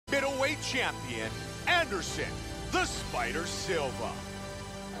middleweight champion, Anderson, the Spider Silva.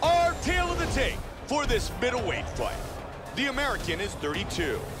 Our tale of the tape for this middleweight fight. The American is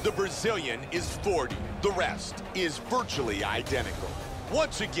 32, the Brazilian is 40. The rest is virtually identical.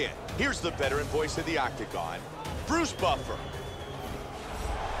 Once again, here's the veteran voice of the Octagon, Bruce Buffer.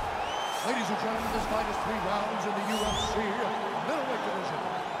 Ladies and gentlemen, this fight is 3 rounds in the UFC middleweight division.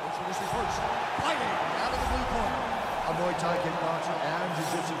 Introducing first, fighting out of the blue corner, a Muay Thai kickboxer and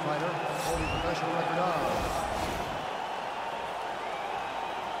jiu-jitsu fighter, holding professional record of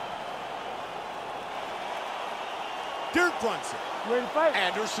Brunson, ready to fight?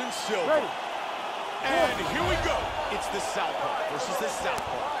 Anderson Silva. Ready. And here we go. It's the Southpaw versus the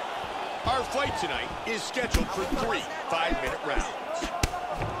Southpaw. Our fight tonight is scheduled for 3 5-minute rounds.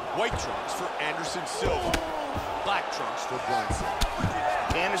 White trunks for Anderson Silva. Black trunks for Brunson.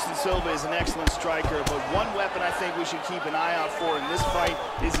 Anderson Silva is an excellent striker, but one weapon I think we should keep an eye out for in this fight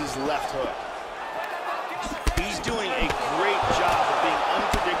is his left hook. He's doing a great job of being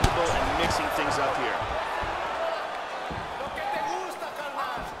unpredictable and mixing things up here.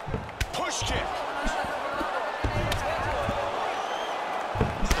 Push kick.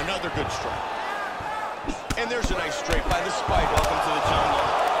 Another good strike. And there's a nice straight by the Spider. Welcome to the jungle.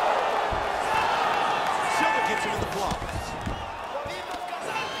 Silva gets him in the plum.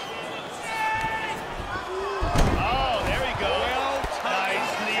 Oh, there we go. Well,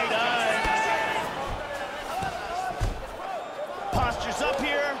 nicely done. Posture's up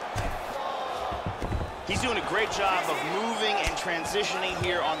here. He's doing a great job of moving and transitioning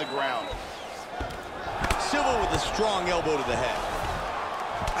here on the ground. Silva with a strong elbow to the head.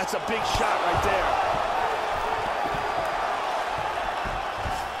 That's a big shot right there.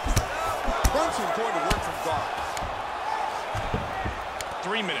 Brunson going to work from guard.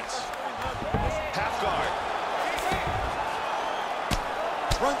 3 minutes. Half guard.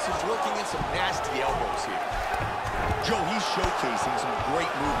 Brunson's working in some nasty elbows here. Joe, he's showcasing some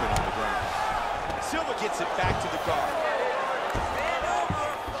great movement on the ground. Silva gets it back to the guard.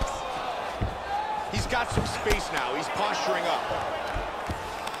 He's got some space now. He's posturing up.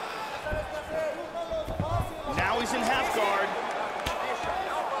 Now he's in half guard.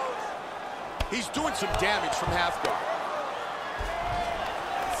 He's doing some damage from half guard.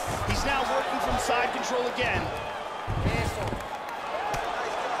 He's now working from side control again.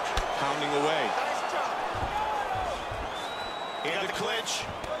 Pounding away. And the clinch.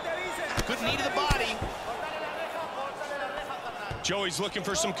 Good knee to the body. Joey's looking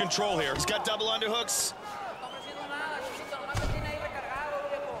for some control here. He's got double underhooks.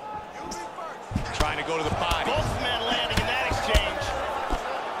 Trying to go to the body. Both men landing in that exchange.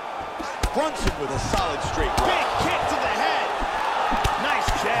 Brunson with a solid straight right. Big kick to the head. Nice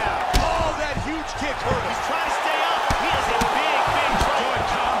jab. Oh, that huge kick hurt him. He's trying to stay up. He has a big trouble. Good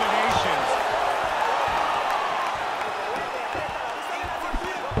combinations.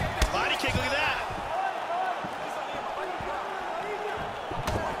 Body kick, look at that.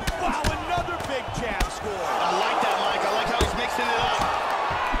 Wow, another big jab score. I like that, Mike. I like how he's mixing it up.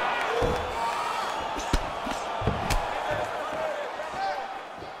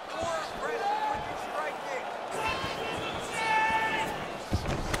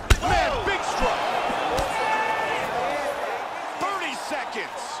 Man, big strike. 30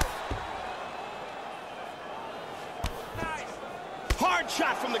 seconds. Hard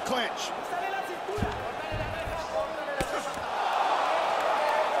shot from the clinch.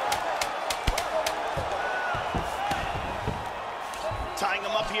 Tying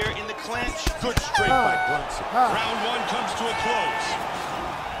him up here in the clinch. Good straight by Brunson. Round 1 comes to a close.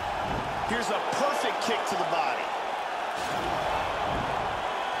 Here's a perfect kick to the body.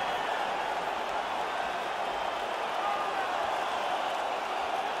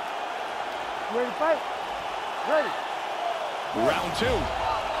 Ready to fight? Ready. Round 2.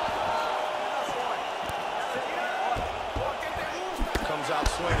 Comes out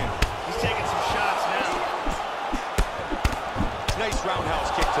swinging. He's taking some shots now. Nice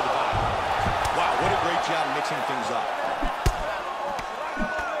roundhouse kick to the body. Wow, what a great job mixing things up.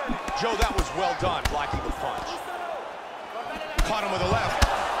 Joe, that was well done, blocking the punch. Caught him with a left.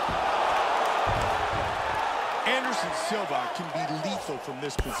 Anderson Silva can be lethal from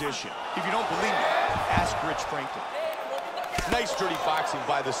this position. If you don't believe me, ask Rich Franklin. Nice dirty boxing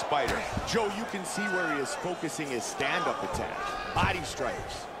by the Spider. Joe, you can see where he is focusing his stand-up attack. Body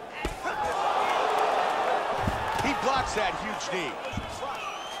strikes. He blocks that huge knee.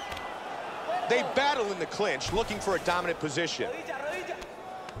 They battle in the clinch, looking for a dominant position.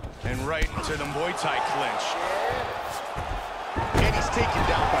 And right into the Muay Thai clinch. And he's taken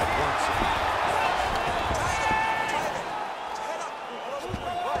down by Brunson.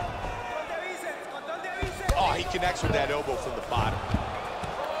 Oh, he connects with that elbow from the bottom.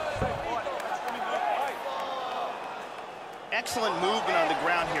 Excellent movement on the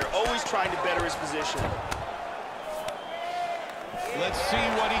ground here, always trying to better his position. Let's see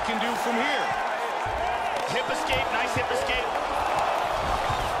what he can do from here. Hip escape, nice hip escape.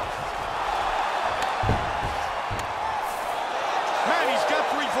 Man, he's got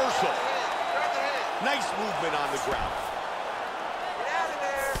the reversal. Nice movement on the ground. Get out of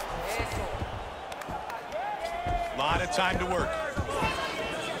there. A lot of time to work.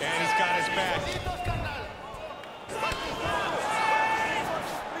 And he's got his back.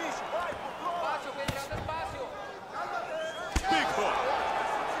 Big hook.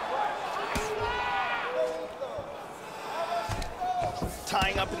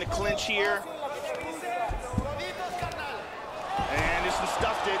 Tying up in the clinch here. Anderson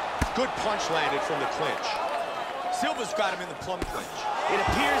stuffed it. Good punch landed from the clinch. Silva's got him in the plum clinch. It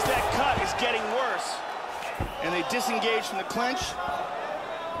appears that cut is getting worse. And they disengage from the clinch.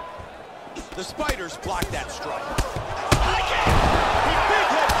 The Spiders block that strike. Big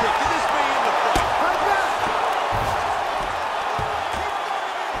head kick. Can this may end the fight?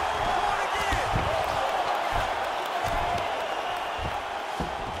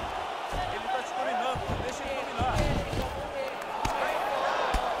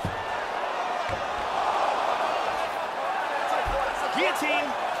 Guillotine.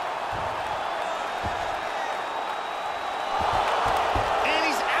 And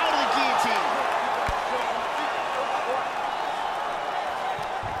he's out of the guillotine.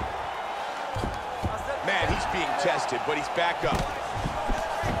 Man, he's being tested, but he's back up.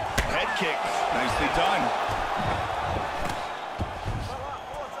 Head kick. Nicely done.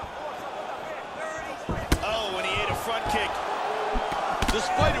 Oh, and he ate a front kick. The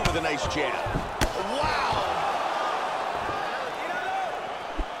Spider with a nice jab. Wow.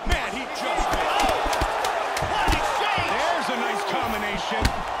 Man, he just missed. Oh, what an exchange. There's a nice combination.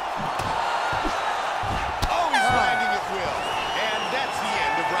 Oh, he's landing at will. And that's the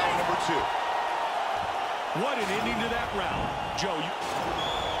end of round number 2. What an ending to that round. Joe,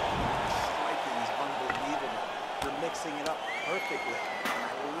 Striking is unbelievable. You're mixing it up perfectly. I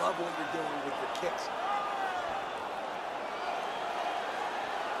love what you're doing with your kicks.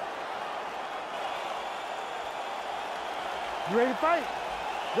 You ready to fight?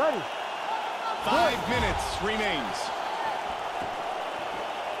 Ready. 5 minutes remains.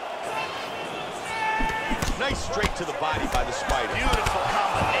 Nice straight to the body by the Spider. Beautiful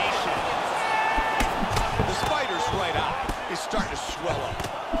combination. The Spider's right eye is starting to swell up.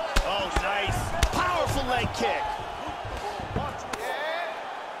 Oh, nice. Powerful leg kick.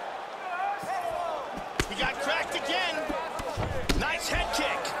 He got cracked again. Nice head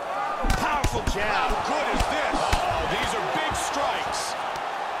kick. Powerful jab. How good is this? Oh, these are big strikes.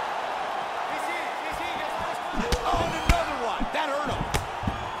 Oh, and another one. That hurt him.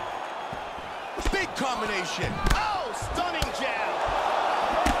 Big combination. Oh, stunning jab.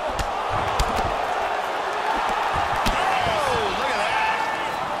 Oh, look at that.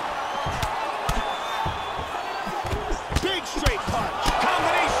 Big straight punch.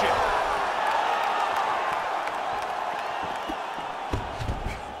 Combination.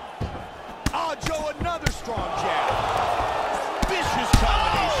 Oh, Joe, another strong jab. Vicious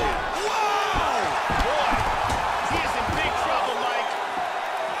combination. Wow! Boy, he is in big trouble, Mike.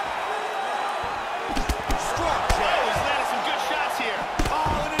 Strong Oh, jab. he's landing some good shots here.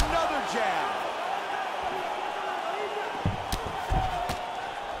 Oh, and another jab.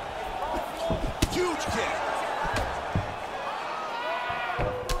 Huge kick.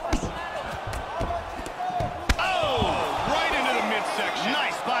 Oh, right into the midsection.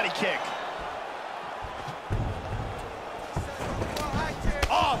 Nice body kick.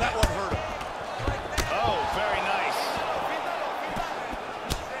 Oh, that one hurt him. Oh, very nice.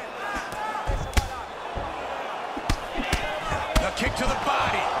 A kick to the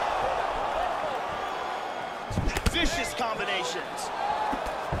body. Vicious combinations.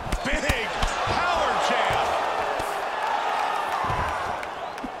 Big power jab.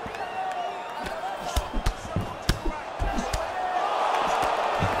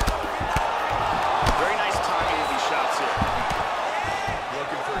 Very nice timing of these shots here.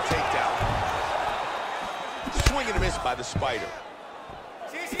 Looking for a takedown. Swing and a miss by the Spider.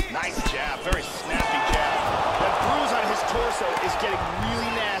 Nice jab, very snappy jab. That bruise on his torso is getting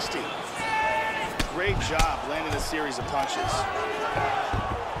really nasty. Great job landing a series of punches.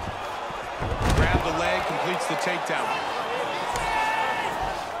 Grab the leg, completes the takedown.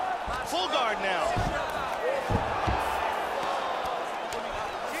 Full guard now.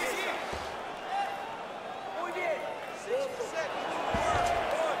 Muy bien. 6 seconds.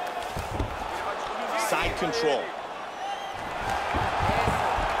 Side control.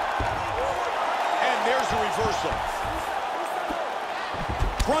 And there's a reversal.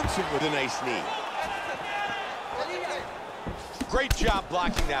 Brunson with a nice knee. Great job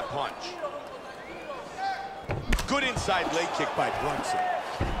blocking that punch. Good inside leg kick by Brunson.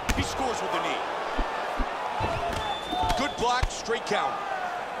 He scores with the knee. Good block, straight counter.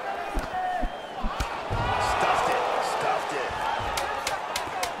 Stuffed it, stuffed it.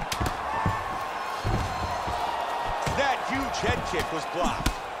 That huge head kick was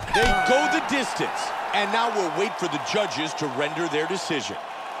blocked. They go the distance, and now we'll wait for the judges to render their decision.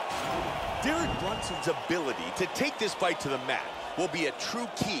 Derek Brunson's ability to take this fight to the mat will be a true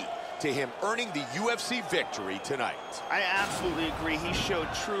key to him earning the UFC victory tonight. I absolutely agree. He showed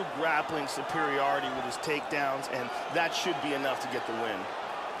true grappling superiority with his takedowns, and that should be enough to get the win.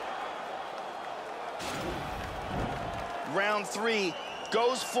 Round 3,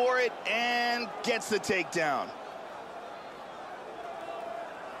 goes for it and gets the takedown.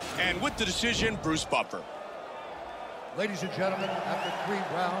 And with the decision, Bruce Buffer. Ladies and gentlemen, after 3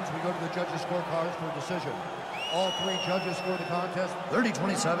 rounds, we go to the judges' scorecards for a decision. All 3 judges scored the contest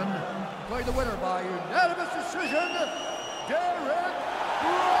 30-27. Declared the winner by unanimous decision, Derek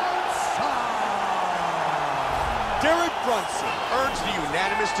Brunson. Derek Brunson earns the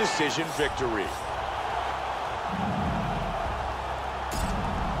unanimous decision victory.